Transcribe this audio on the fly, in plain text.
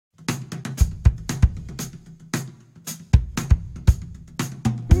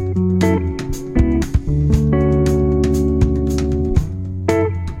Welcome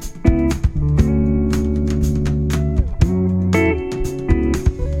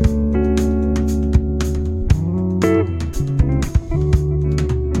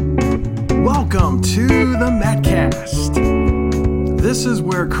to the Mattcast. This is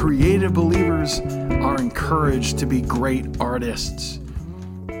where creative believers are encouraged to be great artists.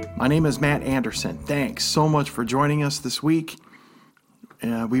 My name is Matt Anderson. Thanks so much for joining us this week.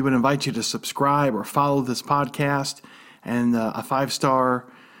 We would invite you to subscribe or follow this podcast, and a 5-star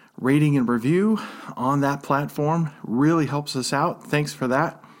rating and review on that platform really helps us out. Thanks for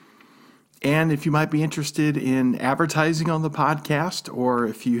that. And if you might be interested in advertising on the podcast, or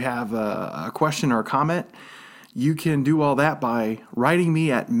if you have a question or a comment, you can do all that by writing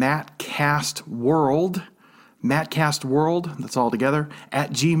me at mattcastworld, that's all together,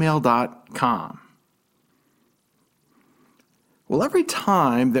 at gmail.com. Well, every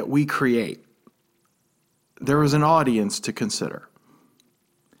time that we create, there is an audience to consider.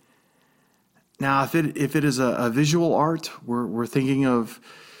 Now, if it is a visual art, we're thinking of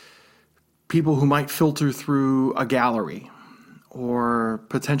people who might filter through a gallery, or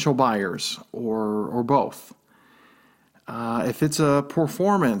potential buyers, or both. If it's a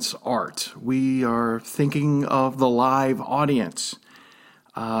performance art, we are thinking of the live audience,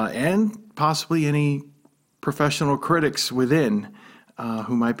 and possibly any professional critics within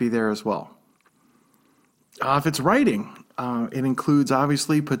who might be there as well. If it's writing, it includes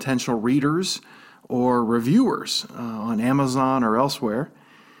obviously potential readers or reviewers on Amazon or elsewhere.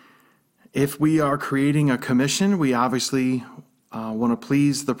 If we are creating a commission, we obviously want to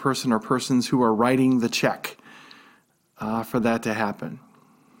please the person or persons who are writing the check for that to happen.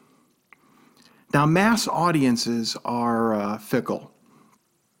 Now, mass audiences are fickle.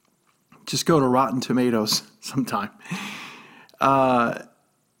 Just go to Rotten Tomatoes sometime.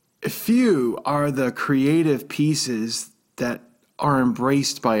 Few are the creative pieces that are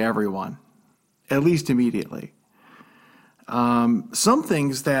embraced by everyone, at least immediately. Some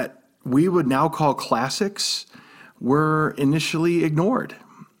things that we would now call classics were initially ignored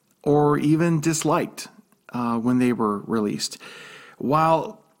or even disliked when they were released,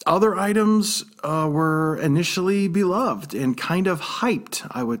 while other items were initially beloved and kind of hyped,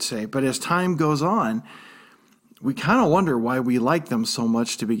 I would say. But as time goes on, we kind of wonder why we like them so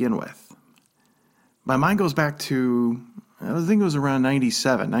much to begin with. My mind goes back to, I think it was around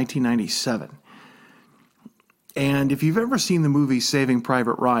 1997. And if you've ever seen the movie Saving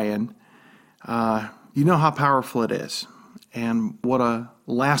Private Ryan, you know how powerful it is and what a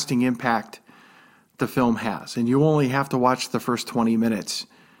lasting impact the film has. And you only have to watch the first 20 minutes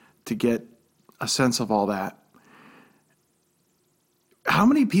to get a sense of all that. How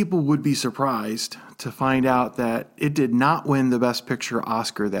many people would be surprised to find out that it did not win the Best Picture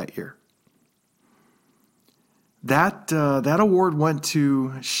Oscar that year? That award went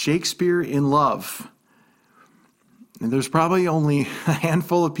to Shakespeare in Love. And there's probably only a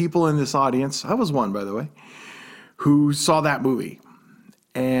handful of people in this audience, I was one, by the way, who saw that movie.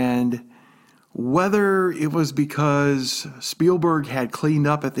 And whether it was because Spielberg had cleaned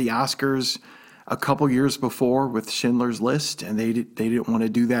up at the Oscars a couple years before with Schindler's List, and they didn't want to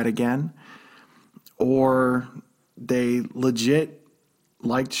do that again, or they legit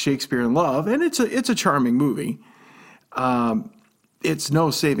liked Shakespeare in Love, and it's a charming movie. It's no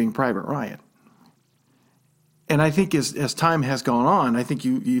Saving Private Ryan. And I think as time has gone on, I think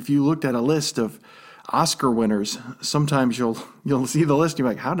if you looked at a list of Oscar winners, sometimes you'll see the list and you're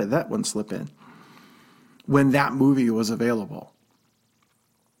like, how did that one slip in? When that movie was available.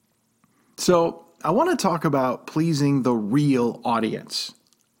 So I want to talk about pleasing the real audience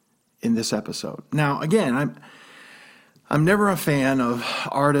in this episode. Now, again, I'm never a fan of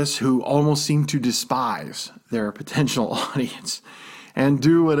artists who almost seem to despise their potential audience and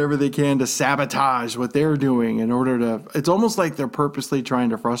do whatever they can to sabotage what they're doing in order to, it's almost like they're purposely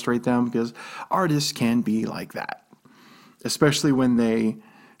trying to frustrate them, because artists can be like that, especially when they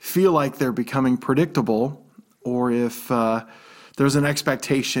feel like they're becoming predictable, or if there's an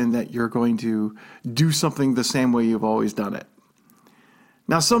expectation that you're going to do something the same way you've always done it.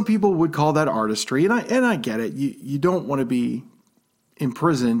 Now, some people would call that artistry, and I get it. You don't want to be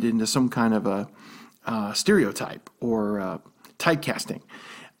imprisoned into some kind of a stereotype or typecasting.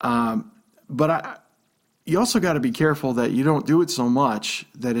 But you also got to be careful that you don't do it so much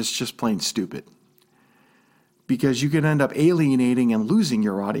that it's just plain stupid, because you can end up alienating and losing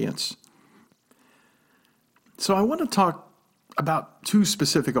your audience. So I want to talk about two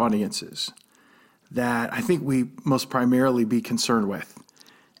specific audiences that I think we must primarily be concerned with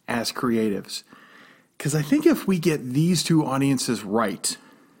as creatives. Because I think if we get these two audiences right,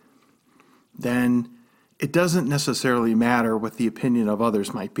 then it doesn't necessarily matter what the opinion of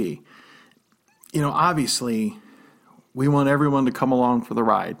others might be. Obviously, we want everyone to come along for the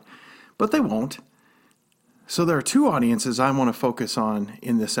ride, but they won't. So there are two audiences I want to focus on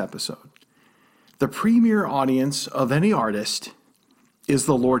in this episode. The premier audience of any artist is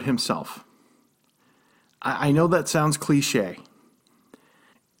the Lord himself. I know that sounds cliche.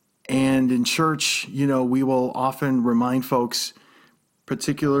 And in church, we will often remind folks,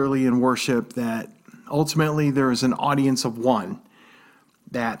 particularly in worship, that ultimately there is an audience of one,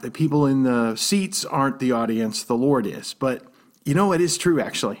 that the people in the seats aren't the audience, the Lord is. But it is true,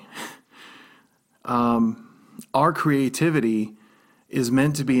 actually. Our creativity is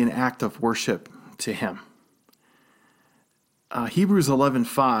meant to be an act of worship to him. Hebrews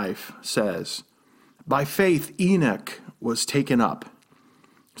 11:5 says, "By faith Enoch was taken up,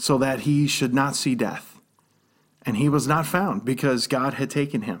 so that he should not see death. And he was not found, because God had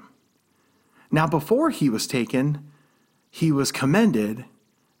taken him. Now before he was taken, he was commended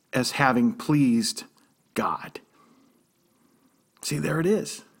as having pleased God." See, there it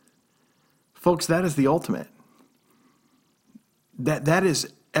is. Folks, that is the ultimate. That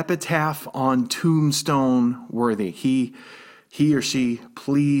is epitaph on tombstone worthy. He or she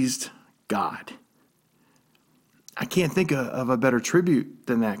pleased God. I can't think of a better tribute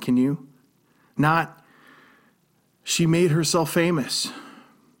than that, can you? Not, she made herself famous,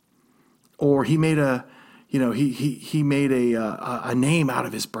 or he made he made a name out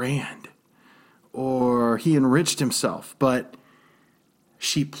of his brand, or he enriched himself, but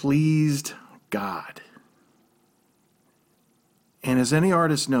she pleased God. And as any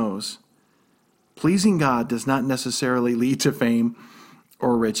artist knows, pleasing God does not necessarily lead to fame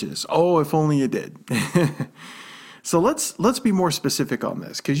or riches. Oh, if only it did. So let's be more specific on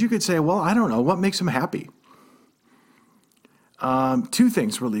this, because you could say, well, I don't know, what makes him happy? Two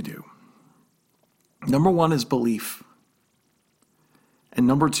things really do. Number one is belief, and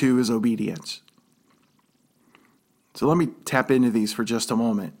number two is obedience. So let me tap into these for just a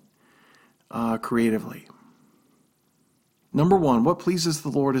moment, creatively. Number one, what pleases the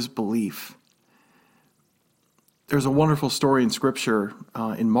Lord is belief. There's a wonderful story in Scripture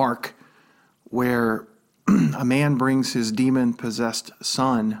in Mark where a man brings his demon-possessed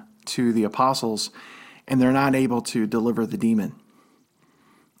son to the apostles, and they're not able to deliver the demon.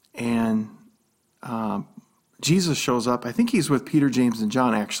 And Jesus shows up. I think he's with Peter, James, and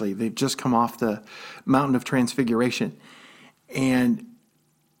John, actually. They've just come off the Mountain of Transfiguration. And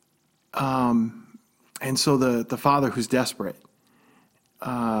so the father, who's desperate,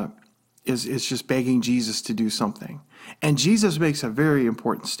 is just begging Jesus to do something. And Jesus makes a very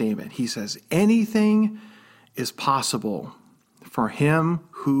important statement. He says, anything is possible for him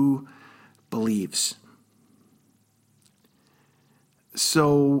who believes.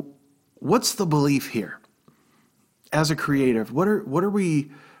 So what's the belief here? As a creative, what are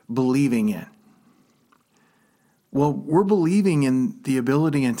we believing in? Well, we're believing in the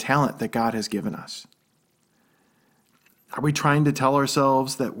ability and talent that God has given us. Are we trying to tell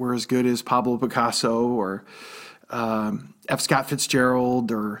ourselves that we're as good as Pablo Picasso or F. Scott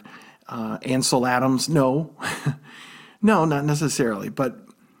Fitzgerald or Ansel Adams? No. No, not necessarily. But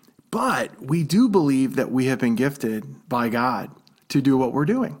we do believe that we have been gifted by God to do what we're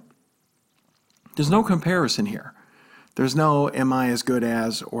doing. There's no comparison here. There's no, am I as good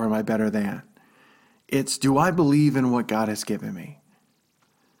as, or am I better than? It's, do I believe in what God has given me?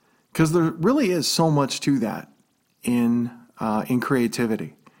 Because there really is so much to that in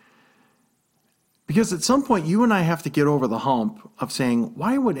creativity. Because at some point, you and I have to get over the hump of saying,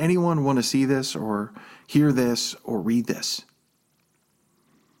 why would anyone want to see this or hear this or read this?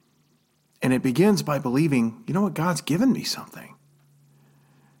 And it begins by believing, you know what, God's given me something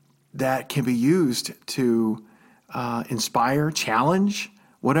that can be used to inspire, challenge,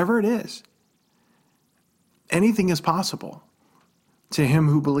 whatever it is. Anything is possible to him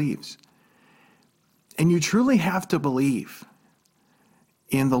who believes. And you truly have to believe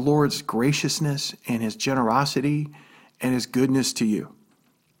in the Lord's graciousness and his generosity and his goodness to you.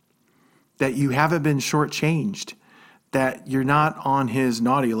 That you haven't been shortchanged, that you're not on his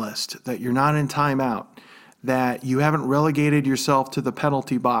naughty list, that you're not in timeout, that you haven't relegated yourself to the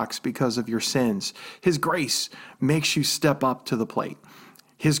penalty box because of your sins. His grace makes you step up to the plate.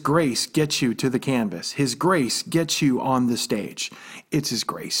 His grace gets you to the canvas. His grace gets you on the stage. It's his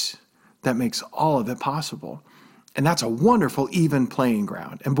grace that makes all of it possible. And that's a wonderful, even playing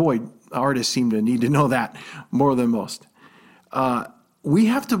ground. And boy, artists seem to need to know that more than most. We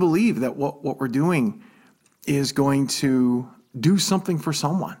have to believe that what we're doing is going to do something for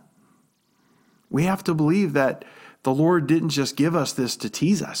someone. We have to believe that the Lord didn't just give us this to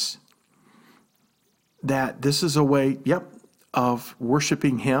tease us. that this is a way, of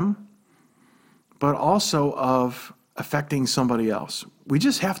worshiping him, but also of affecting somebody else. We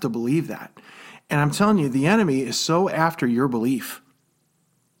just have to believe that. And I'm telling you, the enemy is so after your belief.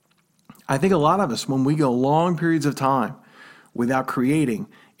 I think a lot of us, when we go long periods of time without creating,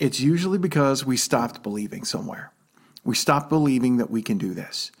 it's usually because we stopped believing somewhere. We stopped believing that we can do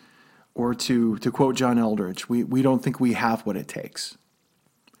this. Or to quote John Eldridge, we don't think we have what it takes.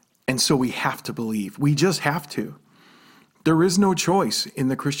 And so we have to believe. We just have to. There is no choice in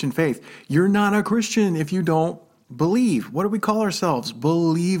the Christian faith. You're not a Christian if you don't believe. What do we call ourselves?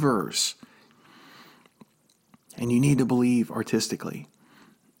 Believers. And you need to believe artistically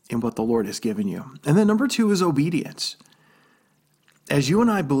in what the Lord has given you. And then number 2 is obedience. As you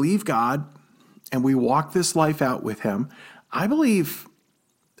and I believe God and we walk this life out with him, I believe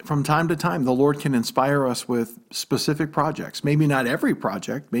from time to time the Lord can inspire us with specific projects. Maybe not every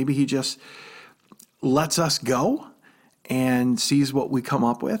project. Maybe he just lets us go and sees what we come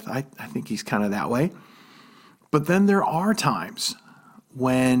up with. I think he's kind of that way. But then there are times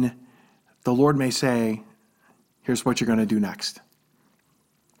when the Lord may say, here's what you're going to do next,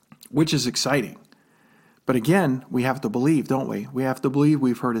 which is exciting. But again, we have to believe, don't we? We have to believe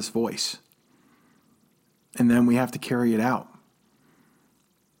we've heard his voice. And then we have to carry it out.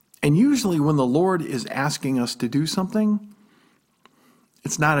 And usually when the Lord is asking us to do something,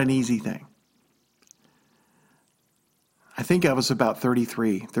 it's not an easy thing. I think I was about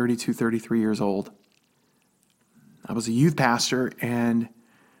 33 years old. I was a youth pastor, and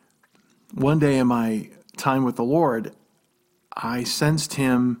one day in my time with the Lord, I sensed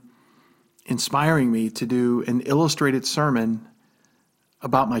him inspiring me to do an illustrated sermon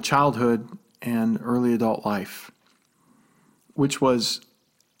about my childhood and early adult life, which was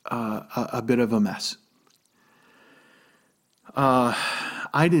a bit of a mess.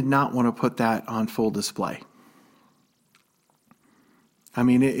 I did not want to put that on full display. I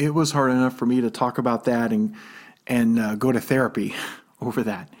mean, it was hard enough for me to talk about that and go to therapy over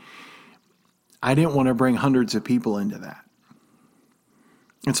that. I didn't want to bring hundreds of people into that.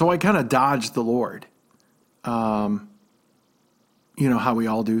 And so I kind of dodged the Lord. You know how we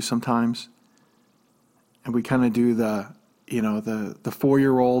all do sometimes. And we kind of do the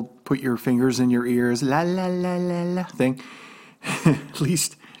 4-year-old, put your fingers in your ears, la, la, la, la, la thing, at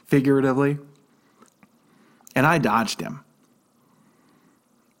least figuratively. And I dodged him.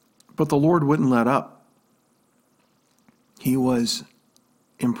 But the Lord wouldn't let up. He was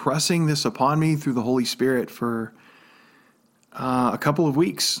impressing this upon me through the Holy Spirit for a couple of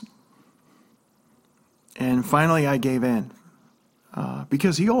weeks. And finally I gave in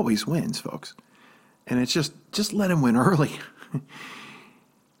because he always wins, folks. And it's just let him win early.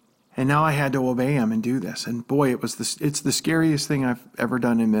 And now I had to obey him and do this. And boy, it's the scariest thing I've ever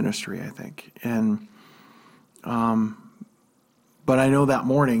done in ministry, I think. And but I know that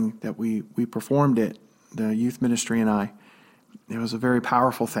morning that we performed it, the youth ministry and I, it was a very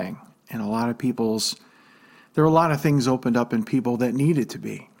powerful thing. And there were a lot of things opened up in people that needed to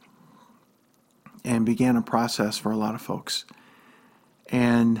be, and began a process for a lot of folks.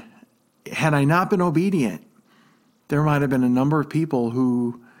 And had I not been obedient, there might have been a number of people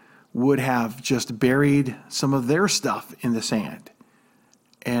who would have just buried some of their stuff in the sand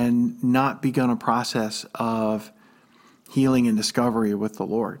and not begun a process of healing and discovery with the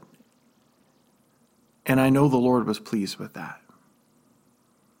Lord. And I know the Lord was pleased with that.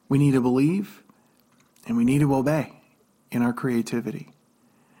 We need to believe and we need to obey in our creativity.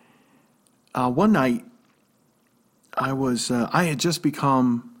 One night, I had just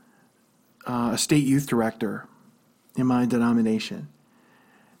become a state youth director in my denomination.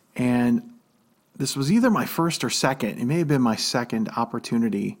 And this was either my first or second, it may have been my second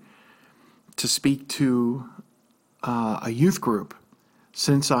opportunity to speak to a youth group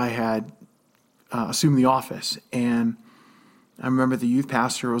since I had assumed the office. And I remember the youth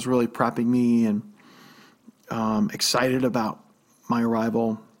pastor was really prepping me and excited about my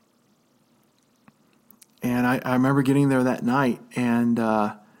arrival. And I remember getting there that night, and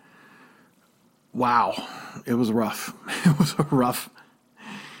wow, it was rough.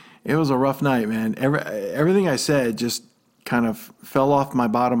 It was a rough night, man. Everything I said just kind of fell off my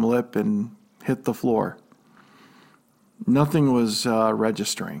bottom lip and hit the floor. Nothing was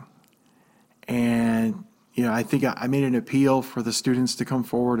registering. And, I think I made an appeal for the students to come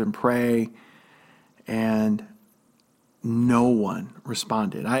forward and pray, and no one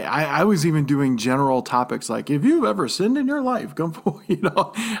responded. I was even doing general topics like, if you've ever sinned in your life, come forward,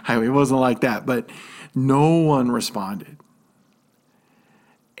 it wasn't like that, but no one responded.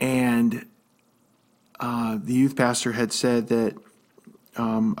 And the youth pastor had said that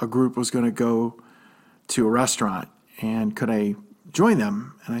a group was going to go to a restaurant, and could I join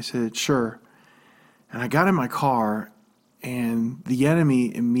them? And I said, sure. And I got in my car, and the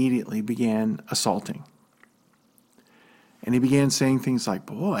enemy immediately began assaulting. And he began saying things like,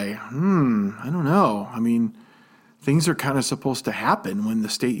 boy, I don't know. I mean, things are kind of supposed to happen when the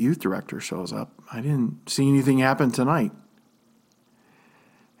state youth director shows up. I didn't see anything happen tonight.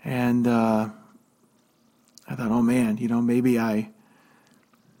 And I thought, oh man, maybe I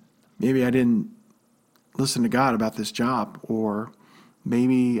didn't listen to God about this job, or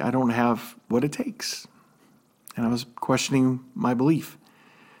maybe I don't have what it takes. And I was questioning my belief.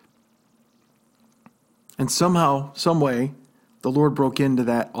 And somehow, some way, the Lord broke into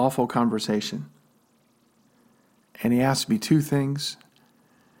that awful conversation. And he asked me two things.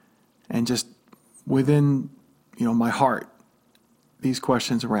 And just within, my heart, these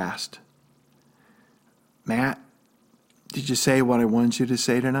questions were asked. Matt, did you say what I wanted you to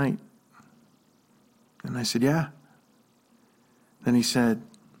say tonight? And I said, yeah. Then he said,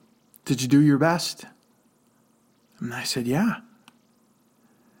 did you do your best? And I said, yeah.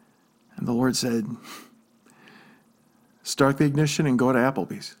 And the Lord said, start the ignition and go to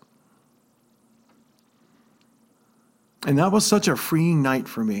Applebee's. And that was such a freeing night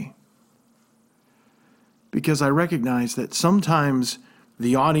for me, because I recognized that sometimes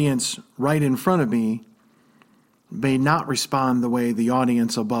the audience right in front of me may not respond the way the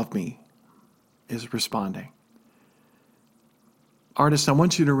audience above me is responding. Artists, I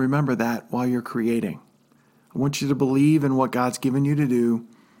want you to remember that while you're creating. I want you to believe in what God's given you to do,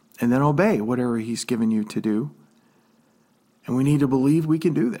 and then obey whatever he's given you to do. And we need to believe we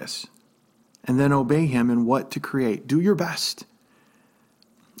can do this, and then obey him in what to create. Do your best.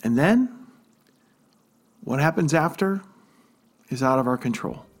 And then what happens after is out of our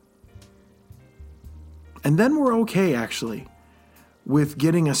control. And then we're okay, actually, with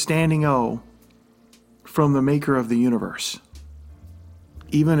getting a standing O from the maker of the universe,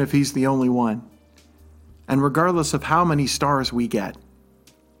 even if he's the only one. And regardless of how many stars we get,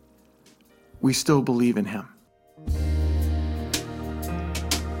 we still believe in him.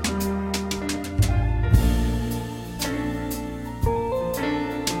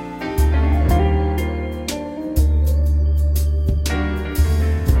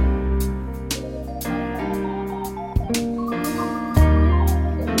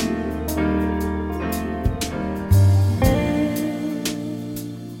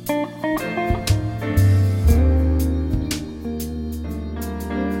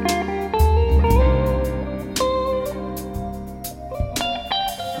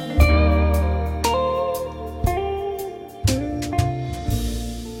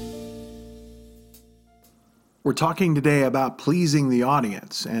 We're talking today about pleasing the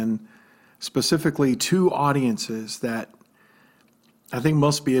audience, and specifically two audiences that I think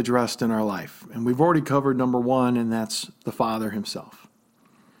must be addressed in our life. And we've already covered number one, and that's the Father himself.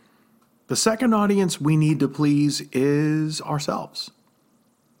 The second audience we need to please is ourselves.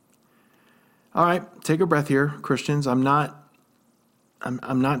 All right, take a breath here, Christians. I'm not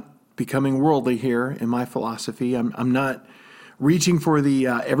becoming worldly here in my philosophy. I'm not reaching for the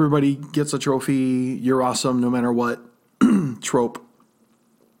everybody gets a trophy, you're awesome no matter what trope.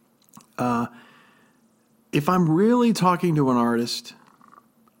 If I'm really talking to an artist,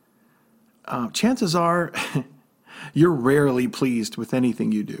 chances are you're rarely pleased with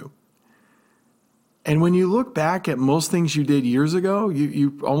anything you do. And when you look back at most things you did years ago,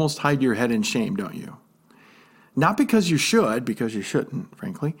 you almost hide your head in shame, don't you? Not because you should, because you shouldn't,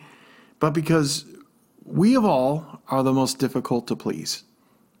 frankly, but because we of all are the most difficult to please.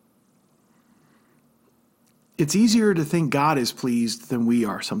 It's easier to think God is pleased than we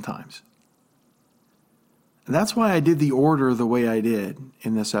are sometimes. And that's why I did the order the way I did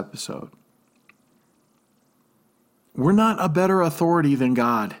in this episode. We're not a better authority than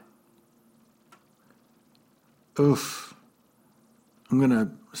God. Oof. I'm going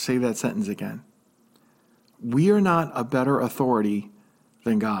to say that sentence again. We are not a better authority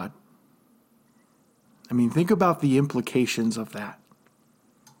than God. I mean, think about the implications of that.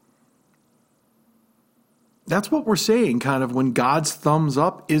 That's what we're saying, kind of, when God's thumbs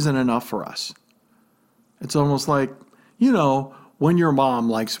up isn't enough for us. It's almost like, when your mom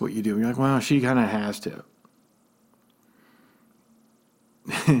likes what you do, you're like, well, she kind of has to.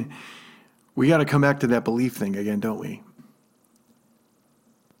 We got to come back to that belief thing again, don't we?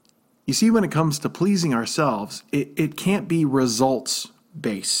 You see, when it comes to pleasing ourselves, it can't be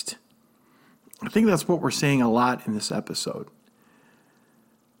results-based. I think that's what we're saying a lot in this episode.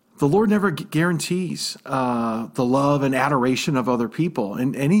 The Lord never guarantees the love and adoration of other people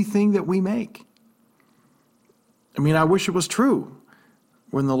in anything that we make. I mean, I wish it was true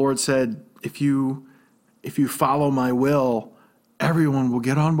when the Lord said, if you if you follow my will, everyone will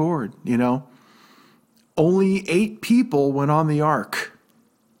get on board, you know. Only 8 people went on the ark.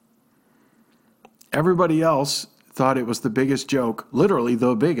 Everybody else thought it was the biggest joke, literally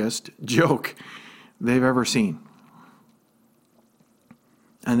the biggest joke they've ever seen.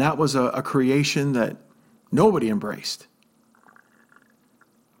 And that was a creation that nobody embraced.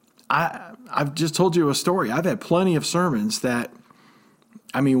 I've just told you a story. I've had plenty of sermons that,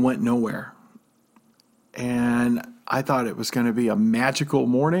 went nowhere. And I thought it was going to be a magical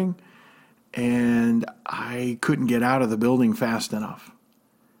morning, and I couldn't get out of the building fast enough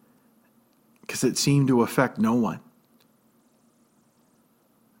because it seemed to affect no one.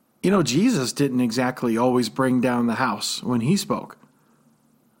 You know, Jesus didn't exactly always bring down the house when he spoke.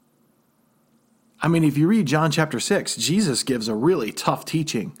 If you read John chapter 6, Jesus gives a really tough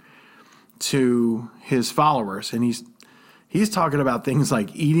teaching to his followers, and he's talking about things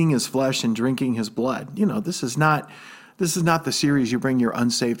like eating his flesh and drinking his blood. You know, this is not the series you bring your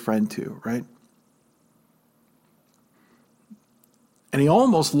unsaved friend to, right? And he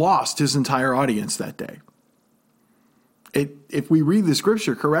almost lost his entire audience that day. If we read the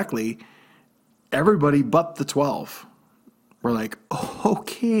scripture correctly, everybody but the 12 were like, oh,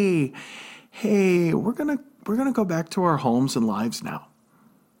 okay, hey, we're gonna go back to our homes and lives now.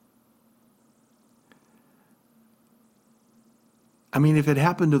 If it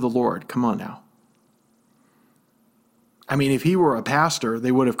happened to the Lord, come on now. If he were a pastor,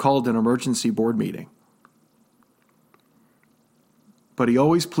 they would have called an emergency board meeting. But he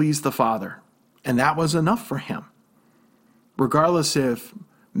always pleased the Father, and that was enough for him. Regardless if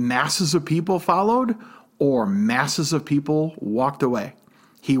masses of people followed or masses of people walked away.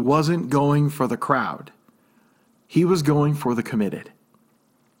 He wasn't going for the crowd. He was going for the committed.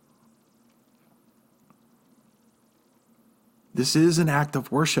 This is an act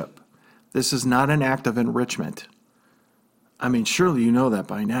of worship. This is not an act of enrichment. Surely you know that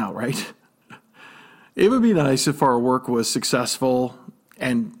by now, right? It would be nice if our work was successful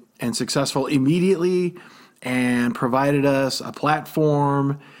and successful immediately and provided us a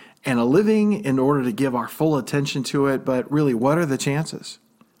platform and a living in order to give our full attention to it. But really, what are the chances?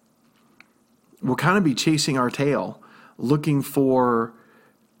 We'll kind of be chasing our tail, looking for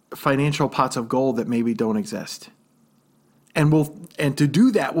financial pots of gold that maybe don't exist. And to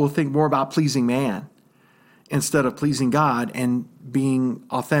do that, we'll think more about pleasing man instead of pleasing God and being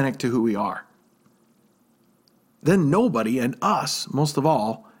authentic to who we are. Then nobody, and us most of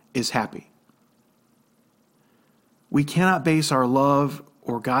all, is happy. We cannot base our love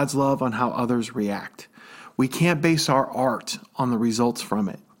or God's love on how others react. We can't base our art on the results from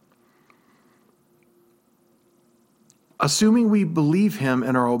it. Assuming we believe him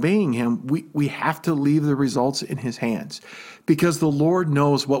and are obeying him, we have to leave the results in his hands because the Lord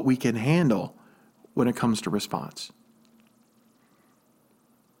knows what we can handle when it comes to response.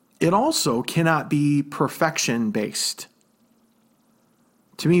 It also cannot be perfection-based.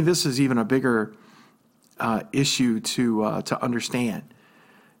 To me, this is even a bigger issue to understand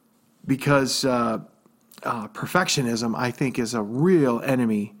because perfectionism, I think, is a real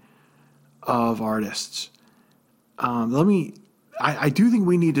enemy of artists. I do think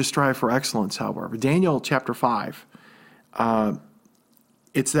we need to strive for excellence, however. Daniel chapter 5,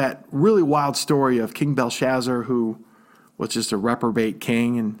 it's that really wild story of King Belshazzar, who was just a reprobate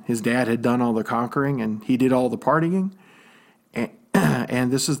king, and his dad had done all the conquering, and he did all the partying.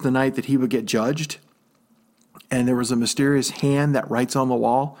 And this is the night that he would get judged. And there was a mysterious hand that writes on the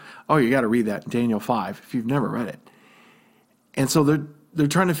wall. Oh, you got to read that in Daniel 5 if you've never read it. And so they're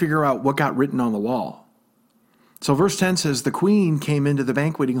trying to figure out what got written on the wall. So verse 10 says, the queen came into the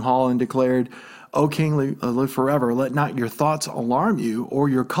banqueting hall and declared, O king, live forever. Let not your thoughts alarm you or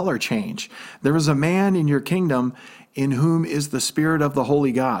your color change. There is a man in your kingdom in whom is the spirit of the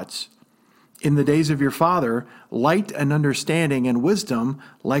holy gods. In the days of your father, light and understanding and wisdom,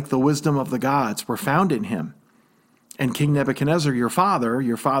 like the wisdom of the gods, were found in him. And King Nebuchadnezzar, your father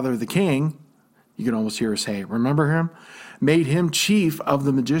the king, you can almost hear her say, remember him? Made him chief of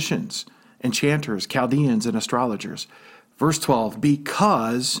the magicians, enchanters, Chaldeans, and astrologers. Verse 12,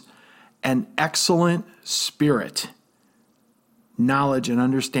 because an excellent spirit, knowledge and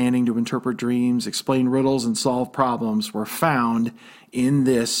understanding to interpret dreams, explain riddles, and solve problems were found in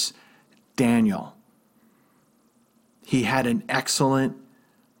this Daniel. He had an excellent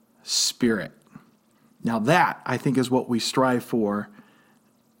spirit. Now that, I think, is what we strive for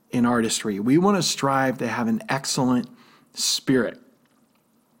in artistry. We want to strive to have an excellent spirit.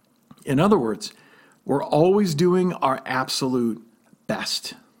 In other words, we're always doing our absolute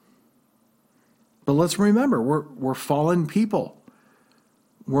best. But let's remember, we're fallen people.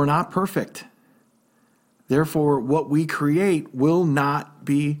 We're not perfect. Therefore, what we create will not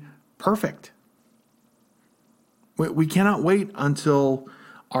be perfect. We cannot wait until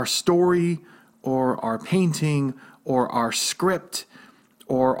our story or our painting or our script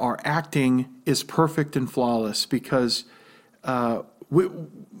or our acting is perfect and flawless, because we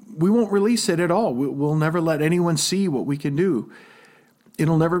won't release it at all. We'll never let anyone see what we can do.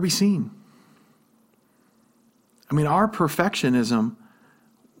 It'll never be seen. I mean, our perfectionism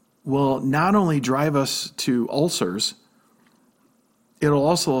will not only drive us to ulcers, it'll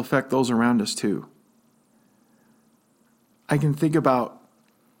also affect those around us too. I can think about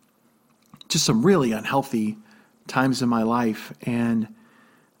just some really unhealthy times in my life, and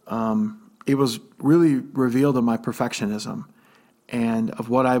it was really revealed in my perfectionism and of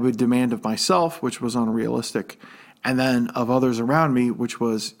what I would demand of myself, which was unrealistic, and then of others around me, which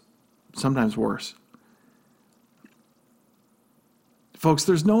was sometimes worse. Folks,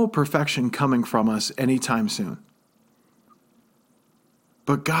 there's no perfection coming from us anytime soon.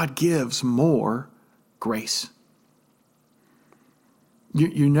 But God gives more grace.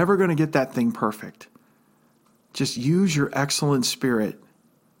 You're never going to get that thing perfect. Just use your excellent spirit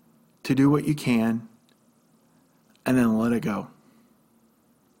to do what you can, and then let it go.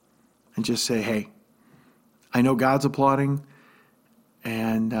 And just say, hey, I know God's applauding,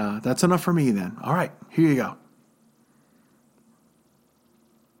 and that's enough for me then. All right, here you go.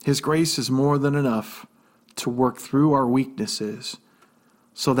 His grace is more than enough to work through our weaknesses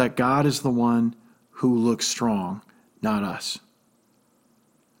so that God is the one who looks strong, not us.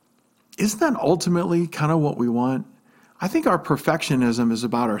 Isn't that ultimately kind of what we want? I think our perfectionism is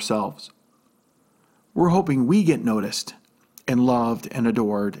about ourselves. We're hoping we get noticed and loved and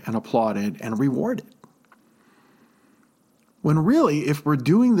adored and applauded and rewarded. When really, if we're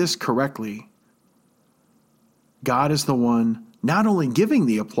doing this correctly, God is the one not only giving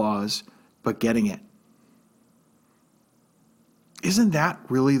the applause, but getting it. Isn't that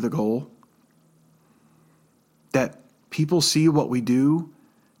really the goal? That people see what we do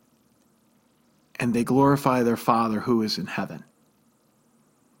and they glorify their Father who is in heaven.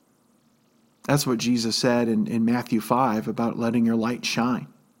 That's what Jesus said in Matthew 5 about letting your light shine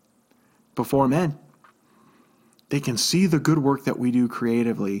before men. They can see the good work that we do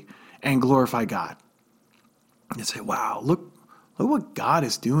creatively and glorify God. And say, wow, look what God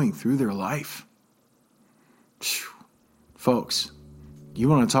is doing through their life. Whew. Folks, you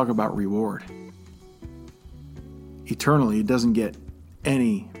want to talk about reward. Eternally, it doesn't get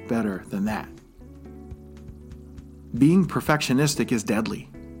any better than that. Being perfectionistic is deadly.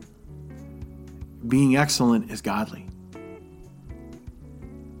 Being excellent is godly.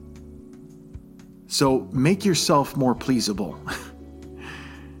 So make yourself more pleasable.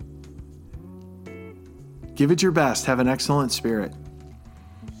 Give it your best. Have an excellent spirit.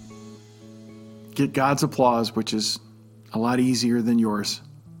 Get God's applause, which is a lot easier than yours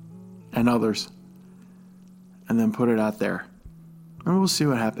and others. And then put it out there. And we'll see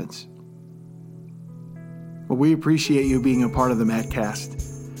what happens. Well, we appreciate you being a part of the Mattcast.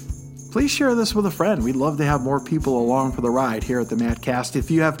 Please share this with a friend. We'd love to have more people along for the ride here at the Mattcast. If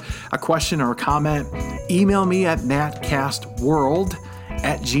you have a question or a comment, email me at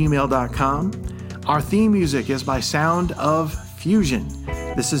mattcastworld@gmail.com. Our theme music is by Sound of Fusion.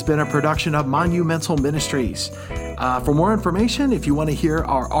 This has been a production of Monumental Ministries. For more information, if you want to hear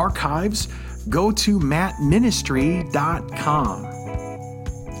our archives, go to mattministry.com.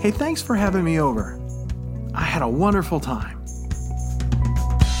 Hey, thanks for having me over. I had a wonderful time.